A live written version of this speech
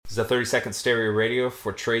This is a 30-second stereo radio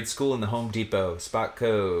for trade school in the Home Depot. Spot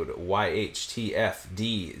code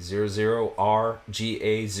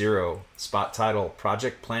YHTFD00RGA0. Spot title,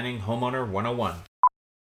 Project Planning Homeowner 101.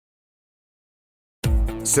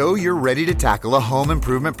 So you're ready to tackle a home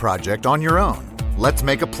improvement project on your own. Let's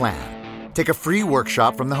make a plan. Take a free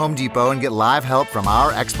workshop from the Home Depot and get live help from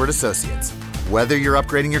our expert associates. Whether you're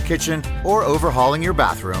upgrading your kitchen or overhauling your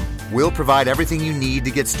bathroom, we'll provide everything you need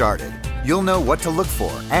to get started. You'll know what to look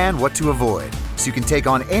for and what to avoid, so you can take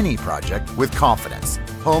on any project with confidence.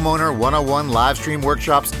 Homeowner 101 live stream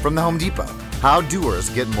workshops from the Home Depot. How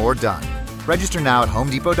doers get more done. Register now at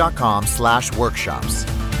homedepot.com/workshops.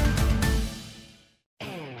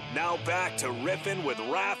 Now back to Riffin' with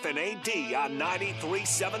Raph and AD on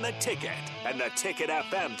 93.7 The Ticket and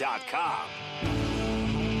theticketfm.com.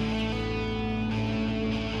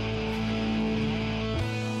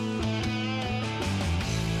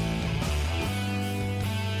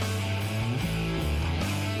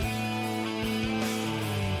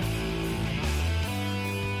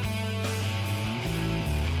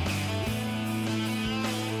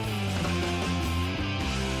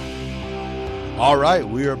 All right,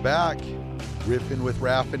 we are back, riffing with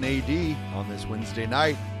Raph and AD on this Wednesday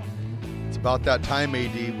night. It's about that time,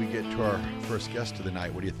 AD, we get to our first guest of the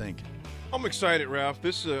night. What do you think? I'm excited, Raph.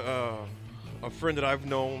 This is a friend that I've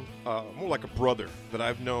known, more like a brother that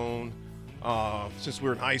I've known since we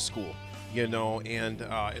were in high school, and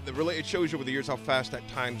it shows you over the years how fast that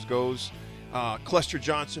time goes. Clester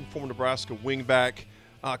Johnson, former Nebraska wingback.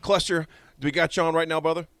 Clester, do we got you on right now,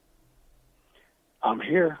 brother? I'm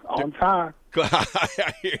here on time.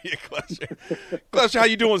 I hear you, Clester. Clester, how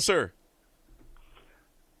you doing, sir?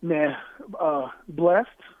 Man, blessed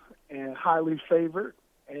and highly favored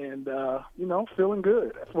and, feeling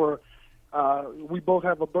good. We both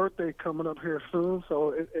have a birthday coming up here soon, so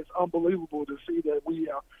it's unbelievable to see that we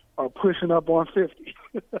are pushing up on 50.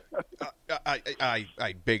 I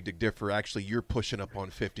beg to differ. Actually, you're pushing up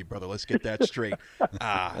on 50, brother. Let's get that straight.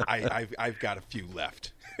 I've got a few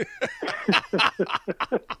left.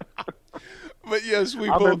 But yes,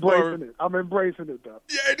 I'm embracing it, though.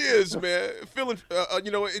 Yeah, it is, man. Feeling,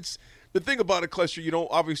 it's the thing about it, Clester. You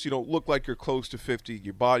obviously don't look like you're close to 50.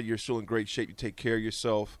 Your body, you're still in great shape. You take care of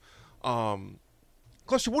yourself.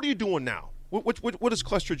 Clester, what are you doing now? What is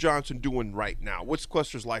Clester Johnson doing right now? What's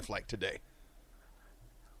Clester's life like today?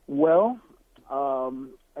 Well,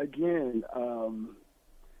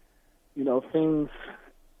 things.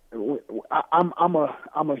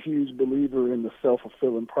 I'm a huge believer in the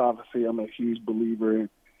self-fulfilling prophecy. I'm a huge believer in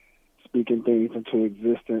speaking things into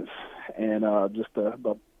existence and just the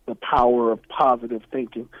power of positive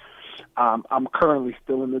thinking. I'm currently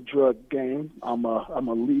still in the drug game. I'm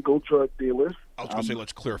a legal drug dealer. I was going to say,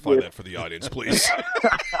 let's clarify that for the audience, please.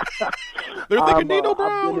 They're thinking Nino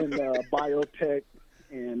Brown. I've been in biotech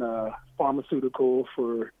and pharmaceutical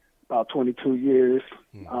for about 22 years.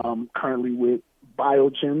 Currently with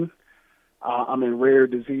Biogen. I'm in rare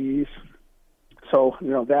disease. So,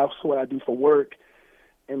 that's what I do for work.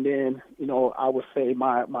 And then, I would say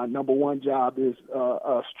my number one job is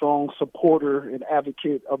a strong supporter and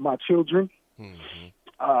advocate of my children. Mm-hmm.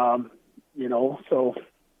 So,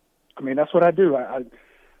 that's what I do. I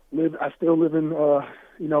still live in,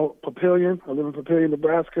 Papillion. I live in Papillion,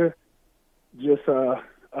 Nebraska. Just, blessed.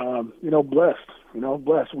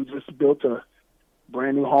 Blessed. We just built a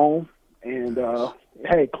brand new home. And,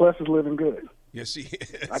 hey, Clester's living good. Yes, he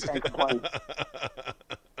is. I can't complain.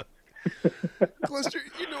 Clester,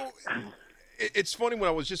 it's funny when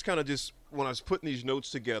I was when I was putting these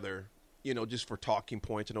notes together, just for talking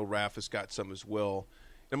points. I know Raph has got some as well.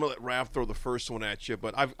 I'm going to let Raph throw the first one at you,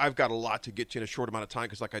 but I've got a lot to get to in a short amount of time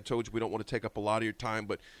because, like I told you, we don't want to take up a lot of your time,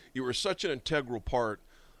 but you were such an integral part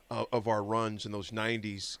of our runs in those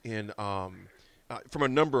 90s from a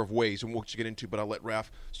number of ways, and we'll get into, but I'll let Raph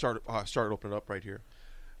start opening up right here.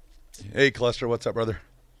 Hey, Clester, what's up, brother?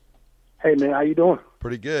 Hey, man, how you doing?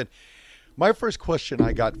 Pretty good. My first question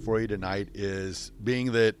I got for you tonight is,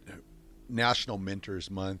 being that National Mentors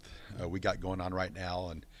Month we got going on right now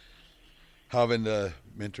and having the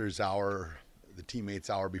Mentors Hour, the Teammates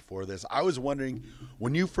Hour before this, I was wondering,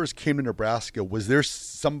 when you first came to Nebraska, was there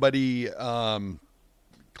somebody,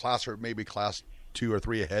 class 2 or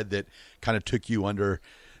 3 ahead, that kind of took you under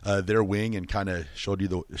their wing and kind of showed you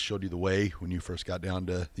the way when you first got down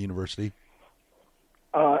to the university?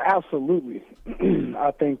 Absolutely.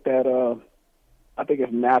 I think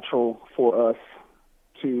it's natural for us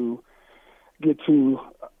to get to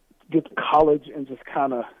college and just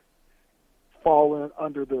kind of fall in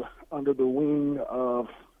under the wing of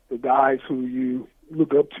the guys who you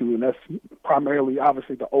look up to, and that's primarily,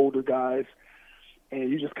 obviously, the older guys. and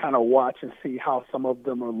you just kind of watch and see how some of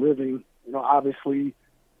them are living. You know, obviously,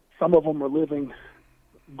 some of them are living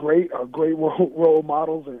great role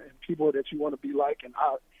models and people that you want to be like,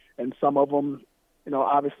 and some of them, you know,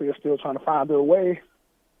 obviously are still trying to find their way.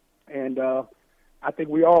 And I think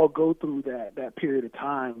we all go through that period of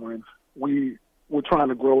time when we're trying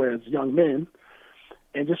to grow as young men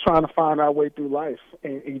and just trying to find our way through life.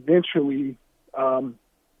 And eventually,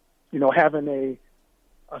 you know, having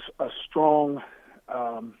a strong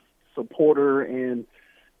supporter and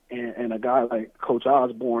a guy like Coach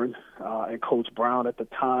Osborne and Coach Brown at the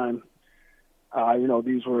time, you know,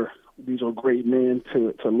 these were great men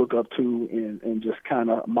to look up to and just kind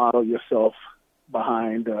of model yourself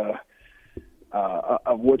behind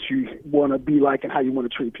of what you want to be like and how you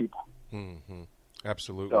want to treat people. Mm-hmm.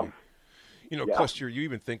 Absolutely. So, you know, Clester, you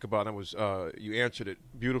even think about it, you answered it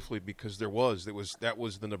beautifully because that was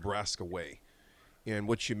the Nebraska way. And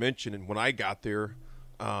what you mentioned, and when I got there,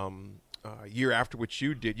 a year after what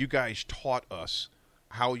you did, you guys taught us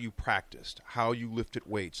how you practiced, how you lifted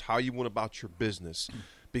weights, how you went about your business,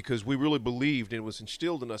 because we really believed, and it was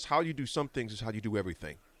instilled in us, how you do some things is how you do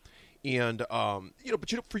everything. And, you know,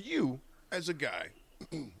 but for you as a guy,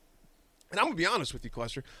 and I'm going to be honest with you,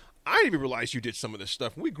 Clester, I didn't even realize you did some of this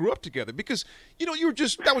stuff. We grew up together because, you know,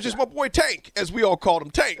 that was just my boy Tank, as we all called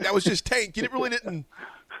him, Tank. That was just Tank. You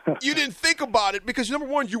didn't think about it because, number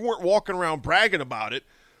one, you weren't walking around bragging about it.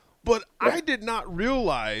 But I did not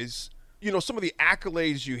realize, you know, some of the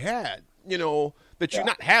accolades you had, you know, that you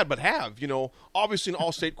not had but have, you know, obviously an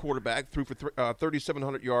all-state quarterback, threw for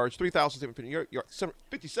 3,700 yards,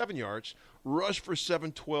 3,757 yards, rushed for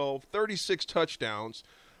 712, 36 touchdowns.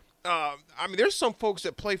 I mean, there's some folks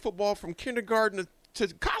that play football from kindergarten to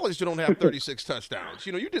college that don't have 36 touchdowns.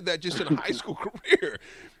 You know, you did that just in a high school career.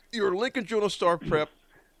 You were Lincoln Journal Star Prep,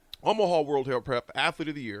 Omaha World Health Prep, Athlete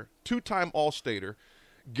of the Year, two-time All-Stater,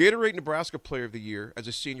 Gatorade Nebraska Player of the Year as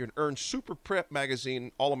a senior, and earned Super Prep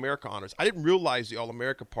Magazine All-America honors. I didn't realize the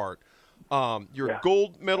All-America part. You're a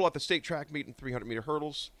gold medal at the state track meet in 300-meter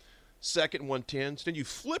hurdles, second 110s. Then you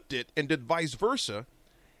flipped it and did vice versa,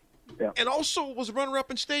 and also was a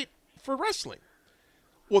runner-up in state for wrestling.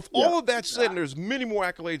 With all of that said, and there's many more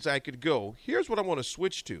accolades I could go, here's what I want to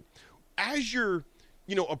switch to. As you're,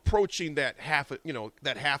 you know, approaching that half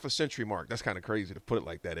a century mark. That's kind of crazy to put it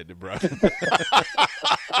like that, isn't it, bro?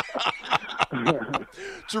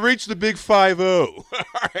 To reach the big 5-0. All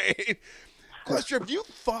right. Clester, have you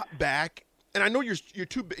thought back, and I know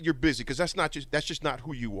you're busy because that's just not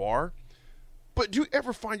who you are, but do you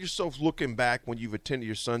ever find yourself looking back when you've attended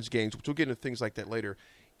your son's games, which we'll get into things like that later,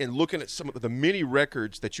 and looking at some of the many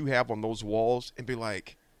records that you have on those walls and be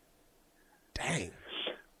like, dang.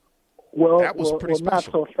 Well, that was pretty special.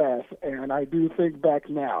 Not so fast, and I do think back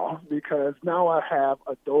now because now I have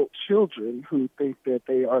adult children who think that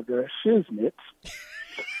they are the shiznits,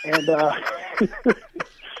 and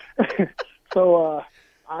so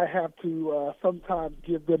I have to sometimes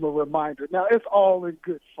give them a reminder. Now it's all in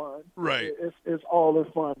good fun, right? It's all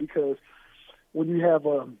in fun because when you have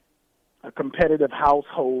a competitive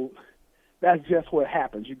household, that's just what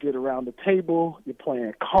happens. You get around the table, you're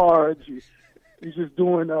playing cards, You're just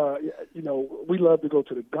doing, you know, we love to go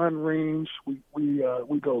to the gun range. We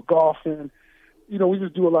go golfing. You know, we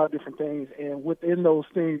just do a lot of different things. And within those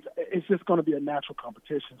things, it's just going to be a natural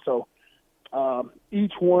competition. So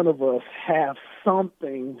each one of us have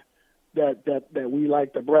something that we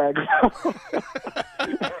like to brag about.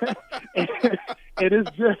 and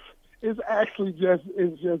it's actually just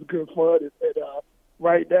good fun. And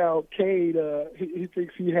right now, Cade, he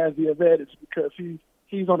thinks he has the advantage because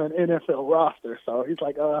he's on an NFL roster, so he's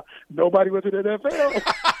like, nobody went to the NFL.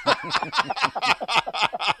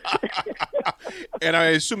 And I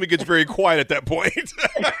assume it gets very quiet at that point.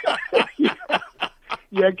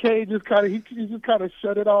 Yeah, Kane just kind of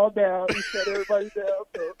shut it all down. He shut everybody down.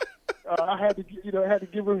 So I had to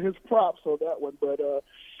give him his props on that one. But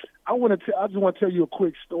I just want to tell you a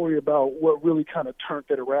quick story about what really kind of turned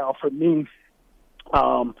it around for me.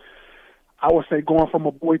 I would say going from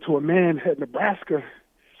a boy to a man at Nebraska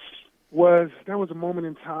there was a moment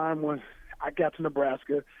in time when I got to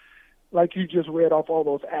Nebraska, like you just read off all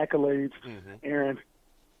those accolades, Aaron.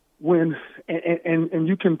 And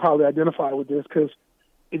you can probably identify with this because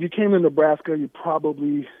if you came to Nebraska, you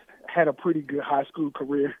probably had a pretty good high school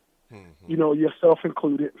career, you know, yourself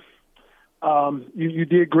included. You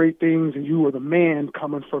did great things, and you were the man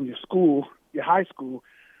coming from your school, your high school.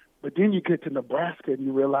 But then you get to Nebraska, and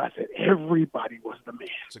you realize that everybody was the man.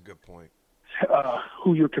 That's a good point.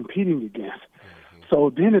 Who you're competing against.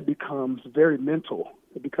 So then it becomes very mental.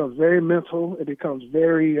 It becomes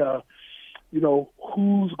very, you know,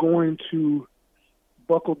 who's going to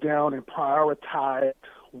buckle down and prioritize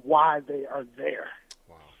why they are there.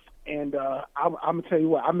 Wow. And I'm going to tell you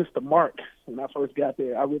what, I missed the mark when I first got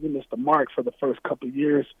there. I really missed the mark for the first couple of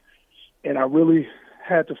years, and I really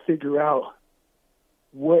had to figure out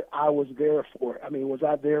what I was there for. I mean, was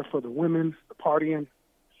I there for the women, the partying?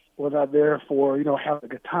 Was I there for, having a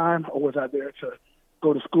good time? Or was I there to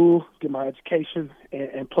go to school, get my education,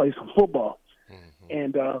 and play some football? Mm-hmm.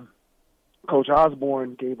 And Coach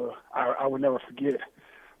Osborne gave I will never forget,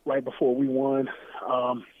 right before we won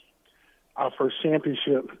our first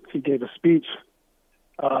championship, he gave a speech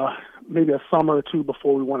maybe a summer or two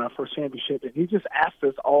before we won our first championship, and he just asked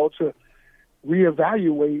us all to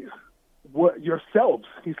reevaluate yourselves.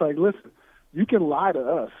 He's like, listen, you can lie to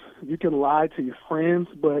us, you can lie to your friends,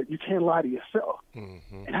 but you can't lie to yourself.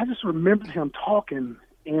 Mm-hmm. And I just remembered him talking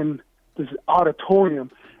in this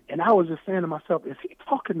auditorium, and I was just saying to myself, is he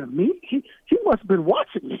talking to me? He must have been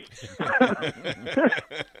watching me.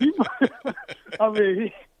 He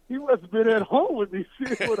must have been at home with me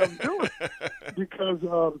seeing what I'm doing. Because,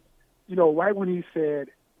 right when he said,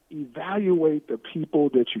 evaluate the people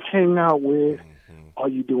that you hang out with. Mm-hmm. Are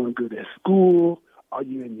you doing good at school? Are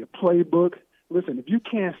you in your playbook? Listen, if you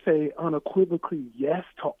can't say unequivocally yes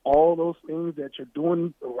to all those things, that you're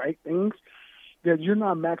doing the right things, then you're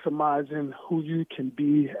not maximizing who you can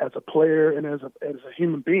be as a player and as a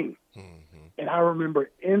human being. Mm-hmm. And I remember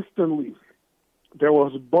instantly there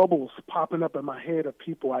was bubbles popping up in my head of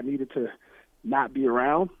people I needed to not be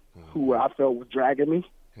around, mm-hmm. who I felt was dragging me.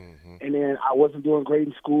 Mm-hmm. And then I wasn't doing great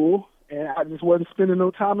in school, and I just wasn't spending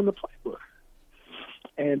no time in the playbook.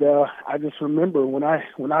 And I just remember when I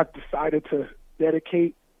decided to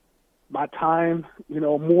dedicate my time,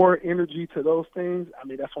 more energy to those things,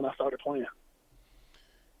 that's when I started playing.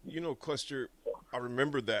 Clester, I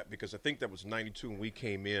remember that because I think that was 92 when we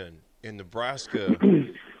came in, and Nebraska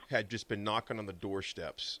had just been knocking on the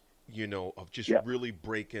doorsteps, of just really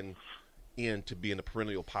breaking into being a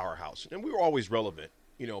perennial powerhouse. And we were always relevant,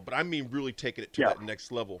 but really taking it to that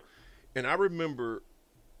next level. And I remember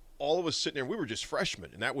all of us sitting there, we were just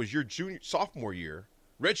freshmen, and that was your sophomore year,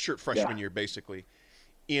 redshirt freshman year, basically.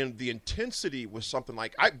 And the intensity was something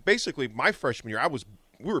like, my freshman year,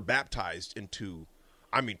 we were baptized into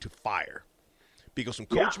fire. Because when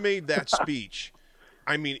Coach made that speech,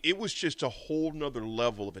 it was just a whole nother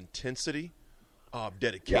level of intensity, of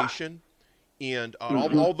dedication. Yeah. And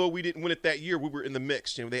although we didn't win it that year, we were in the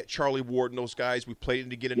mix. They had Charlie Ward and those guys. We played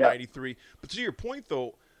it again in 93. But to your point,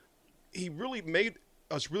 though, he really made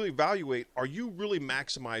us really evaluate, are you really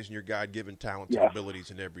maximizing your God-given talents and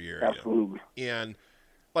abilities in every area? Absolutely. And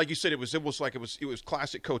like you said, it was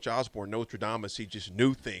classic Coach Osborne, Nostradamus. He just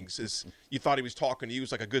knew things. You thought he was talking to you. It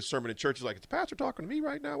was like a good sermon in church. He's like, is the pastor talking to me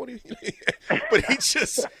right now? What do you? But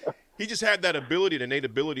he just had that ability, the innate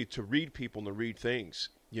ability to read people and to read things.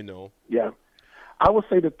 Yeah, I would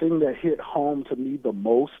say the thing that hit home to me the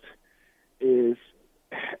most is,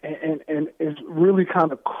 and it's really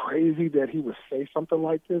kind of crazy that he would say something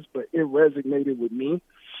like this, but it resonated with me.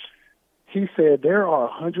 He said, there are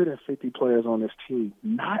 150 players on this team.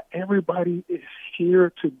 Not everybody is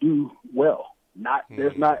here to do well.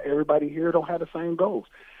 There's not everybody here don't have the same goals.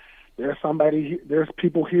 There's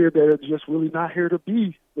people here that are just really not here to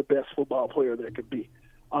be the best football player there could be.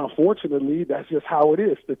 Unfortunately, that's just how it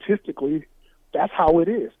is. Statistically, that's how it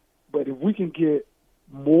is. But if we can get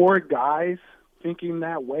more guys thinking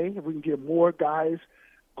that way, if we can get more guys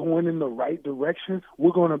going in the right direction,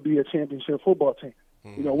 we're going to be a championship football team.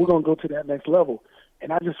 We're going to go to that next level.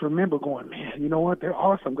 And I just remember going, man, you know what? There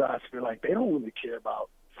are some guys who are like, they don't really care about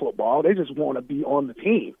football. They just want to be on the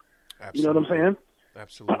team. Absolutely. You know what I'm saying?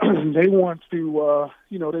 Absolutely. They want to,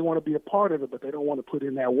 they want to be a part of it, but they don't want to put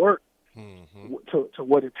in that work to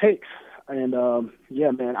what it takes. And,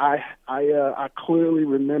 man, I clearly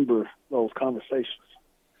remember those conversations.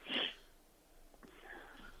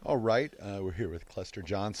 All right, we're here with Clester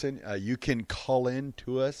Johnson. You can call in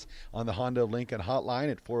to us on the Honda Lincoln hotline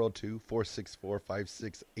at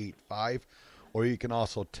 402-464-5685, or you can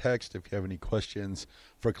also text if you have any questions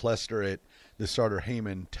for Clester at the Starter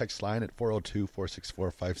Heyman text line at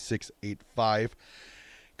 402-464-5685.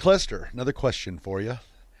 Clester, another question for you.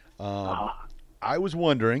 I was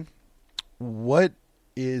wondering, what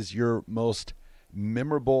is your most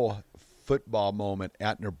memorable football moment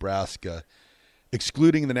at Nebraska?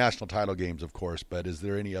 Excluding the national title games, of course, but is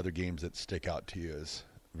there any other games that stick out to you as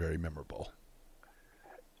very memorable?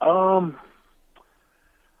 I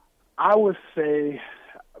would say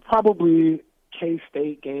probably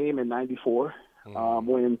K-State game in 94,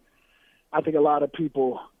 when I think a lot of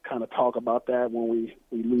people kind of talk about that when we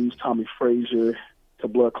lose Tommy Frazier to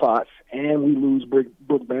blood clots and we lose Brooke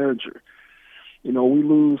Behringer. we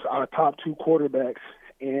lose our top two quarterbacks.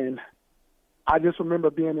 And I just remember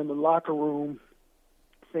being in the locker room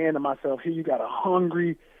saying to myself, here you got a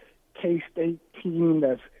hungry K-State team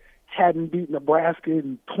that's hadn't beaten Nebraska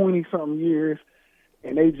in 20-something years,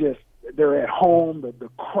 and they're at home. The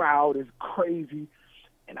crowd is crazy.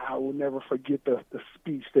 And I will never forget the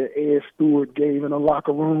speech that Ed Stewart gave in the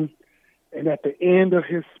locker room. And at the end of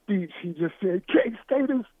his speech, he just said, K-State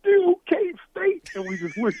is still K-State. And we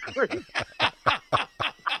just went crazy.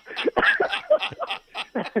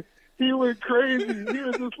 He went crazy. He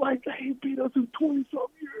was just like, they beat us in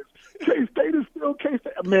 20-something years. K-State is still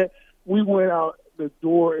K-State. I mean, we went out the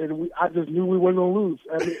door, and I just knew we weren't going to lose.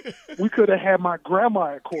 I mean, we could have had my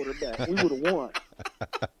grandma at quarterback. We would have won.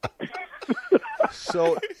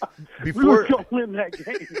 So we were going to win that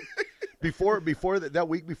game. Before that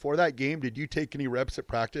week before that game, did you take any reps at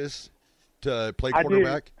practice to play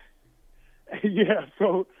quarterback? Yeah,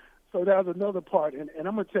 so that was another part, and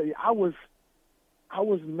I'm gonna tell you, I was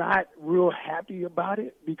not real happy about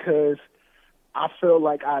it because I felt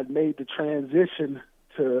like I'd made the transition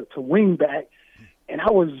to wingback, and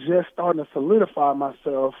I was just starting to solidify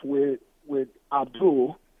myself with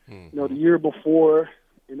Abdul. The year before,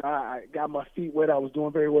 I got my feet wet. I was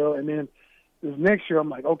doing very well, and then this next year, I'm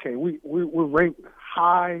like, okay, we're ranked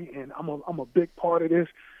high, and I'm a big part of this.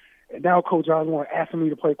 And now Coach Osborne asking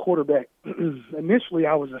me to play quarterback. Initially,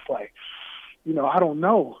 I was just like, I don't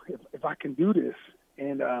know if I can do this.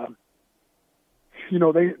 And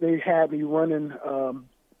they had me running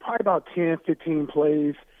probably about 10, 15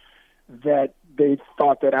 plays that they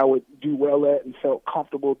thought that I would do well at and felt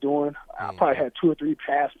comfortable doing. I probably had 2 or 3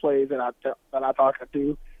 pass plays that I thought I could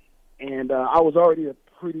do. And I was already a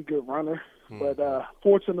pretty good runner. But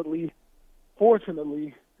fortunately,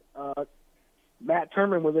 Matt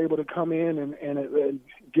Turman was able to come in and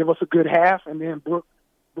give us a good half, and then Brooke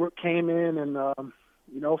came in and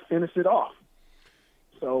finished it off.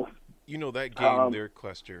 So that game there,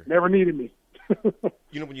 Clester, never needed me.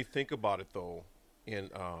 When you think about it though, and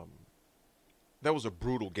that was a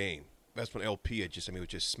brutal game. That's when LP it was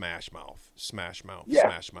just smash mouth, smash mouth.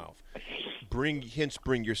 Bring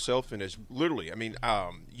yourself in as literally.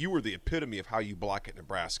 You were the epitome of how you block at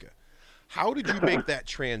Nebraska. How did you make that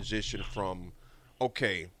transition from,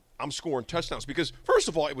 okay, I'm scoring touchdowns? Because first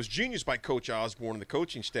of all, it was genius by Coach Osborne and the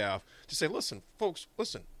coaching staff to say, listen, folks,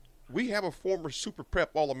 we have a former Super Prep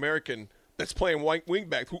All-American that's playing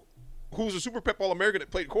wingback who's a Super Prep All-American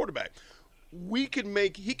that played quarterback. He can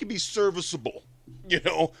be serviceable,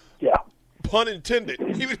 Yeah. Pun intended.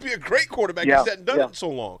 He would be a great quarterback. Yeah. He's hadn't done it in so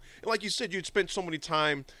long. And like you said, you'd spent so many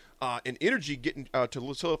time and energy getting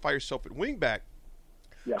to solidify yourself at wingback.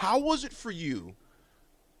 Yeah. How was it for you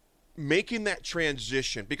making that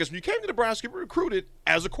transition? Because when you came to Nebraska, you were recruited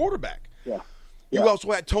as a quarterback. Yeah. You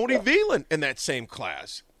also had Tony Veland in that same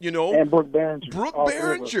class, And Brooke Behringer. Brooke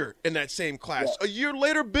Behringer in that same class. Yeah. A year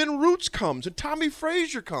later, Ben Roots comes and Tommy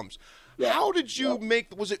Frazier comes. Yeah. How did you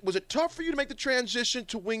make? Was it tough for you to make the transition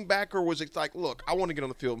to wingback, or was it like, look, I want to get on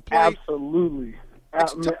the field and play? Absolutely.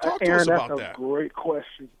 Talk to Aaron, us about that's that. a great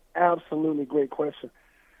question. Absolutely great question.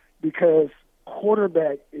 Because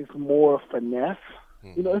quarterback is more finesse.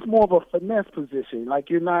 It's more of a finesse position. Like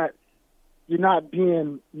you're not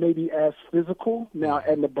being maybe as physical. Now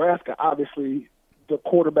at Nebraska, obviously the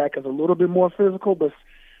quarterback is a little bit more physical, but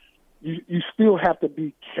you still have to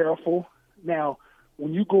be careful. Now,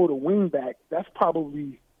 when you go to wingback, that's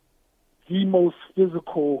probably the most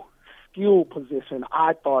physical skill position,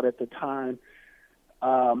 I thought at the time.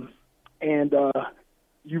 And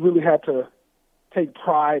you really had to take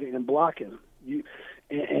pride in blocking.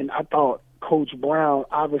 And I thought Coach Brown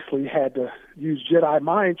obviously had to use Jedi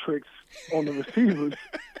mind tricks on the receivers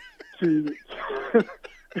to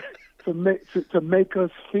make us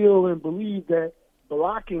feel and believe that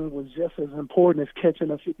blocking was just as important as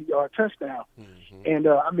catching a 50-yard touchdown. And,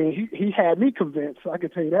 he had me convinced, I can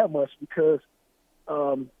tell you that much, because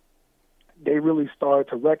they really started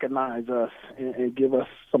to recognize us and give us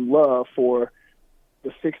some love for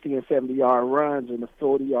the 60 and 70-yard runs and the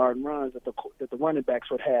 40-yard runs that the running backs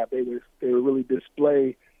would have. They would really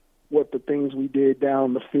display what the things we did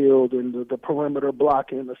down the field and the perimeter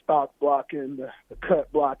blocking, the stock blocking, the cut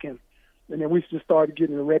blocking. And then we just started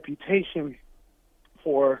getting a reputation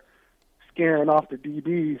for scaring off the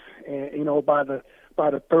DBs. And, by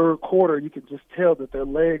the third quarter, you could just tell that their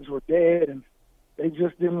legs were dead and they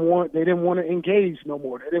just didn't want to engage no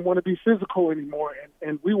more. They didn't want to be physical anymore,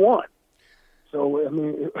 and we won. So,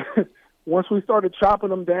 once we started chopping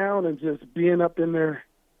them down and just being up in their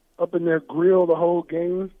grill the whole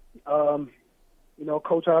game,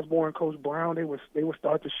 Coach Osborne and Coach Brown, they would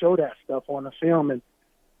start to show that stuff on the film. And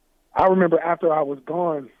I remember after I was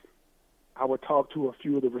gone, I would talk to a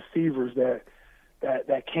few of the receivers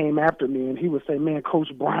that came after me, and he would say, man, Coach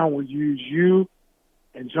Brown would use you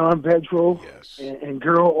and John Vedro and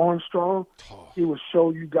Gerald Armstrong. He would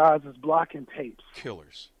show you guys his blocking tapes.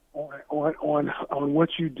 Killers. On what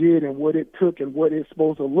you did and what it took and what it's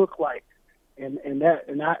supposed to look like. And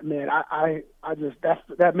I just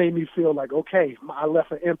that made me feel like, okay, I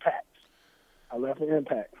left an impact.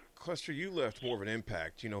 Clester, you left more of an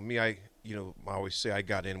impact. Me, I always say I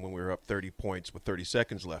got in when we were up 30 points with 30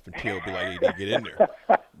 seconds left, and T.O. would be like, hey, you didn't get in there.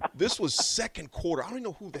 This was second quarter. I don't even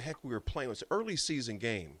know who the heck we were playing. It was an early season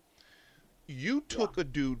game. You took a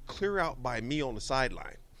dude clear out by me on the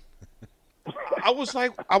sideline. I was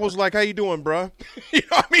like, how you doing, bro?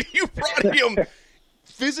 You brought him.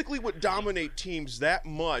 Physically would dominate teams that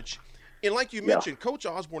much. And like you mentioned, Coach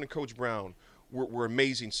Osborne and Coach Brown were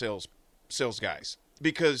amazing sales guys,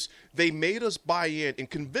 because they made us buy in and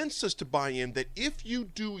convinced us to buy in that if you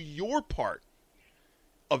do your part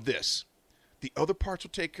of this, the other parts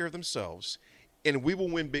will take care of themselves, and we will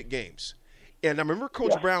win big games. And I remember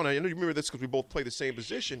Coach Brown, I know you remember this because we both played the same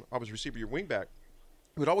position. I was receiver, your wingback.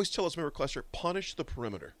 He would always tell us, remember, Clester, punish the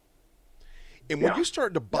perimeter. And when you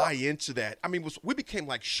started to buy into that, we became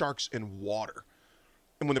like sharks in water.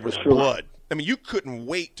 And when there was blood, you couldn't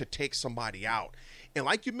wait to take somebody out. And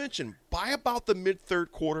like you mentioned, by about the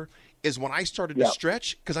mid-third quarter is when I started to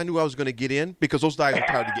stretch, because I knew I was going to get in, because those guys were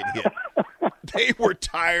tired of getting hit. They were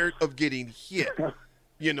tired of getting hit,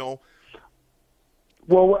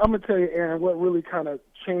 Well, I'm going to tell you, Aaron, what really kind of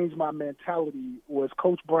changed my mentality was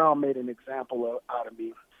Coach Brown made an example out of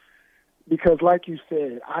me. Because like you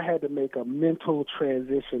said, I had to make a mental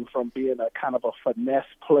transition from being a kind of a finesse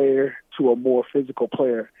player to a more physical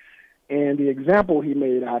player. And the example he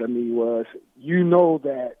made out of me was,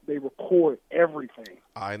 that they record everything.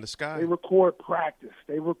 Eye in the sky. They record practice.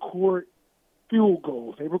 They record field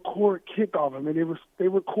goals. They record kickoff. They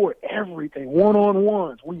record everything,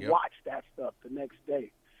 one-on-ones. We watched that stuff the next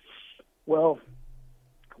day. Well,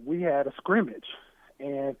 we had a scrimmage,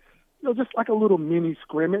 and just like a little mini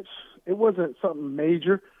scrimmage. It wasn't something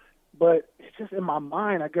major, but it's just in my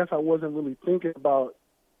mind, I guess I wasn't really thinking about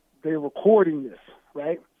they're recording this,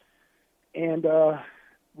 right? And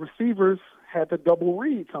receivers had to double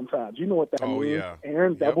read sometimes. You know what that means,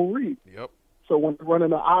 Aaron, double read. Yep. So when you're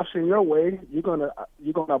running an option your way, you're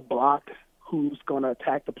gonna block who's gonna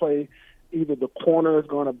attack the play. Either the corner is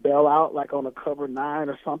gonna bail out like on a cover 9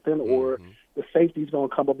 or something, or the safety's gonna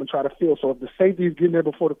come up and try to field. So if the safety's getting there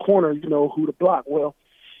before the corner, you know who to block. Well,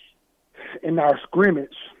 in our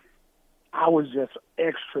scrimmage, I was just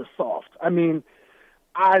extra soft.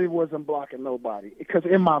 I wasn't blocking nobody, because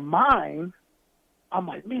in my mind, I'm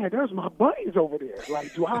like, man, there's my buddies over there.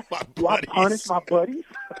 Like, do I punish my buddies?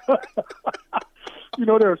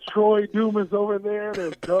 There's Troy Dumas over there.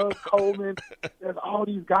 There's Doug Coleman. There's all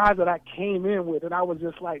these guys that I came in with, and I was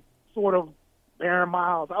just like sort of Baron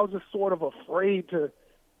Miles. I was just sort of afraid to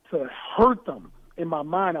hurt them. In my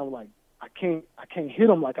mind, I was like, I can't hit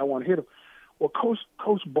them like I want to hit them. Well,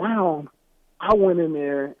 Coach Brown, I went in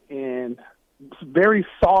there and very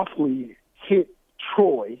softly hit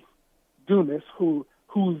Troy Dumas,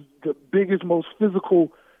 who's the biggest, most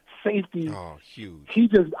physical safety. Oh, huge.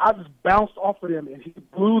 I just bounced off of him, and he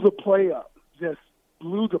blew the play up. Just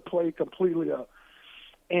blew the play completely up.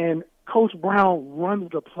 And Coach Brown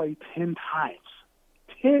runs the play 10 times.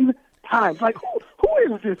 10 times. Like,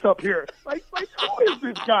 who is this up here? Like who is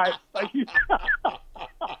this guy? Like,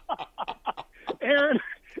 Aaron,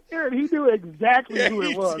 he knew exactly who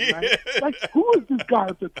it was, man. Like, who is this guy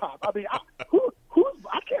at the top?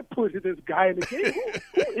 I can't put this guy in the game.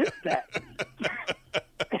 Who is that?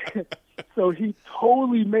 So he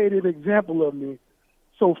totally made an example of me.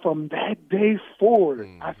 So from that day forward,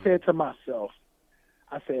 I said to myself,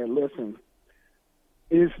 listen,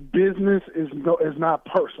 it's business, is not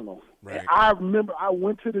personal. Right. And I remember I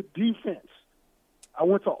went to the defense. I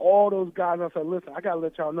went to all those guys and I said, listen, I got to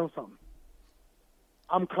let y'all know something.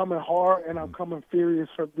 I'm coming hard and I'm coming furious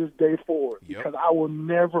from this day forward, because I will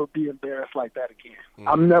never be embarrassed like that again.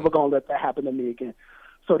 I'm never going to let that happen to me again.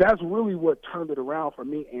 So that's really what turned it around for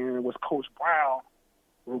me, Aaron, was Coach Brown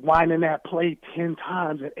rewinding that play 10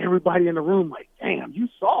 times, and everybody in the room like, damn, you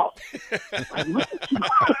soft. Like, look at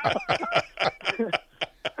you.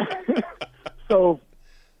 So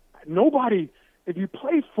nobody, if you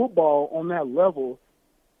play football on that level,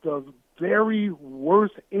 the very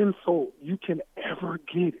worst insult you can ever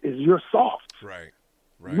get is you're soft. Right.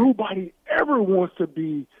 Nobody ever wants to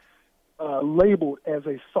be labeled as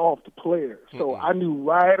a soft player. So I knew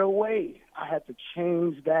right away I had to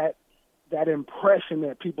change that impression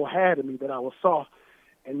that people had of me, that I was soft.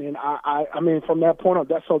 And then I mean, from that point on,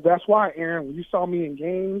 that's why, Aaron, when you saw me in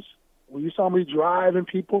games, when you saw me driving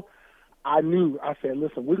people, I said,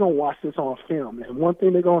 listen, we're going to watch this on film. And one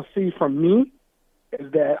thing they're going to see from me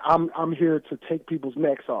is that I'm here to take people's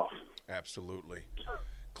necks off. Absolutely.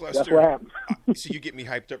 That's Clester, what happened. See, you get me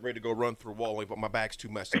hyped up, ready to go run through a wall, but my back's too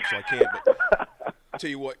messed up, so I can't. But I'll tell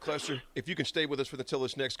you what, Clester, if you can stay with us until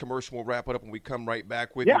this next commercial, we'll wrap it up and we come right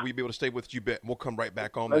back with you. We'll be able to stay with you, bet. We'll come right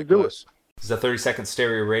back on Let's that, do Clester. This is a 30-second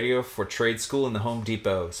stereo radio for trade school in the Home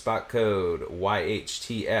Depot. Spot code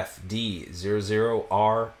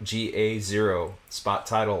YHTFD00RGA0. Spot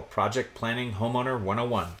title, Project Planning Homeowner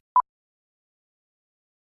 101.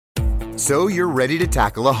 So you're ready to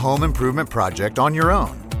tackle a home improvement project on your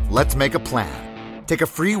own. Let's make a plan. Take a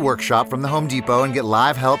free workshop from the Home Depot and get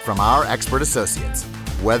live help from our expert associates.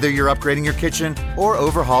 Whether you're upgrading your kitchen or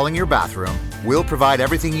overhauling your bathroom, we'll provide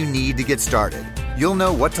everything you need to get started. You'll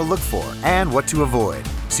know what to look for and what to avoid,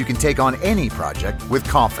 so you can take on any project with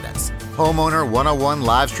confidence. Homeowner 101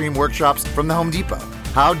 live stream workshops from the Home Depot.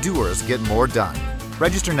 How doers get more done.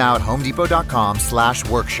 Register now at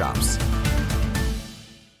homedepot.com/workshops.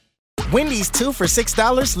 Wendy's 2 for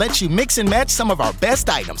 $6 lets you mix and match some of our best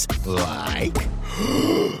items, like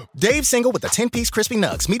Dave Single with a 10-piece crispy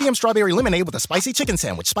nugs, medium strawberry lemonade with a spicy chicken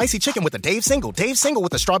sandwich, spicy chicken with a Dave Single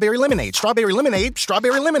with a strawberry lemonade, strawberry lemonade,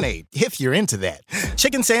 if you're into that.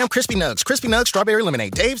 Chicken Sam, crispy nugs, strawberry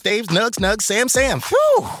lemonade, Dave's, nugs, Sam.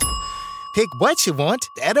 Phew! Pick what you want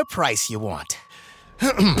at a price you want.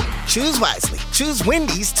 Choose wisely. Choose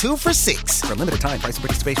Wendy's 2 for $6. For a limited time, price and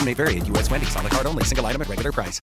participation may vary at U.S. Wendy's. On the card only. Single item at regular price.